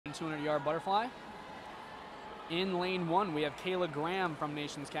200-yard butterfly. In lane 1, we have Kayla Graham from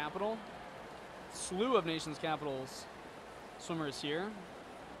Nation's Capital. Slew of Nation's Capital's swimmers here.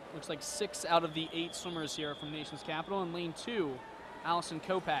 Looks like 6 out of the 8 swimmers here are from Nation's Capital. In lane 2, Allison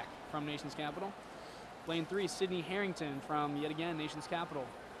Kopak from Nation's Capital. Lane 3, Sydney Harrington from, yet again, Nation's Capital.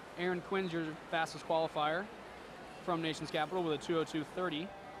 Erin Quinn's your fastest qualifier from Nation's Capital with a 2:02.30.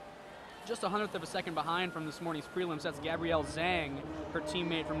 Just 100th of a second behind from this morning's prelims. That's Gabrielle Zhang, her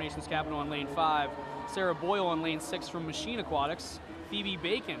teammate from Nation's Capital in lane 5. Sarah Boyle in lane 6 from Machine Aquatics. Phoebe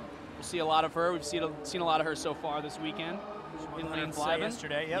Bacon, we'll see a lot of her. We've seen a lot of her so far this weekend. In lane 7.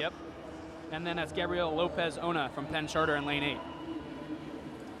 Yesterday, yep. And then that's Gabrielle Lopez-Ona from Penn Charter in lane 8.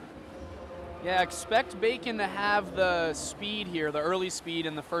 Yeah, expect Bacon to have the speed here, the early speed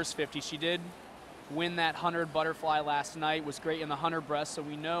in the first 50. She did win that 100 butterfly last night, was great in the 100 breast, so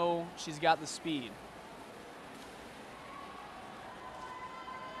we know she's got the speed.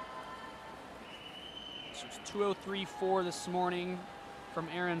 So it's 2:03.4 this morning from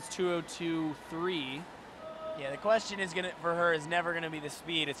Erin's 2:02.3. Yeah, the question is for her is never gonna be the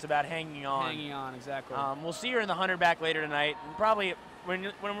speed. It's about hanging on. Hanging on, exactly. We'll see her in the 100 back later tonight, and probably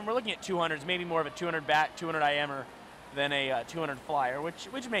when we're looking at 200s, maybe more of a 200 back, 200 IMer than a 200 flyer,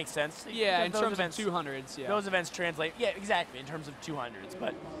 which makes sense. Yeah, in terms of 200s, yeah. Those events translate, yeah, exactly, in terms of 200s,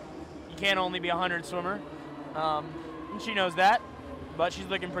 but you can't only be a 100 swimmer, and she knows that, but she's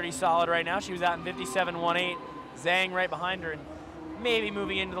looking pretty solid right now. She was out in 57.18, Zhang right behind her, and maybe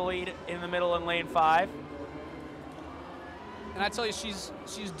moving into the lead in the middle in lane 5. And I tell you, she's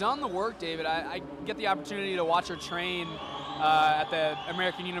done the work, David. I get the opportunity to watch her train at the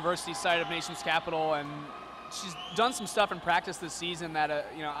American University site of Nation's Capital, and she's done some stuff in practice this season that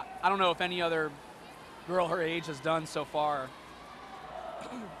I don't know if any other girl her age has done so far.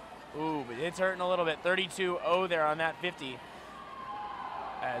 Ooh, but it's hurting a little bit. 32.0 there on that 50.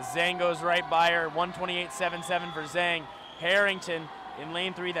 As Zhang goes right by her, 128.77 for Zhang. Harrington in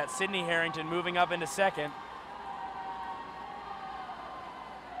lane 3, that's Sydney Harrington moving up into second.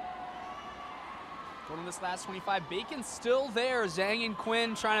 Going to this last 25, Bacon's still there. Zhang and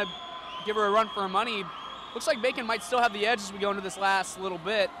Quinn trying to give her a run for her money. Looks like Bacon might still have the edge as we go into this last little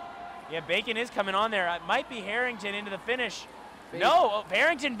bit. Yeah, Bacon is coming on there. It might be Harrington into the finish. No,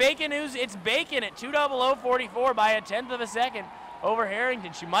 Harrington, Bacon, it's Bacon at 2:00.44 by a 1/10 of a second over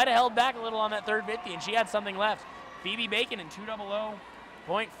Harrington. She might have held back a little on that third 50, and she had something left. Phoebe Bacon in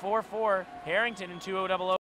 2:00.44. Harrington in 2:00.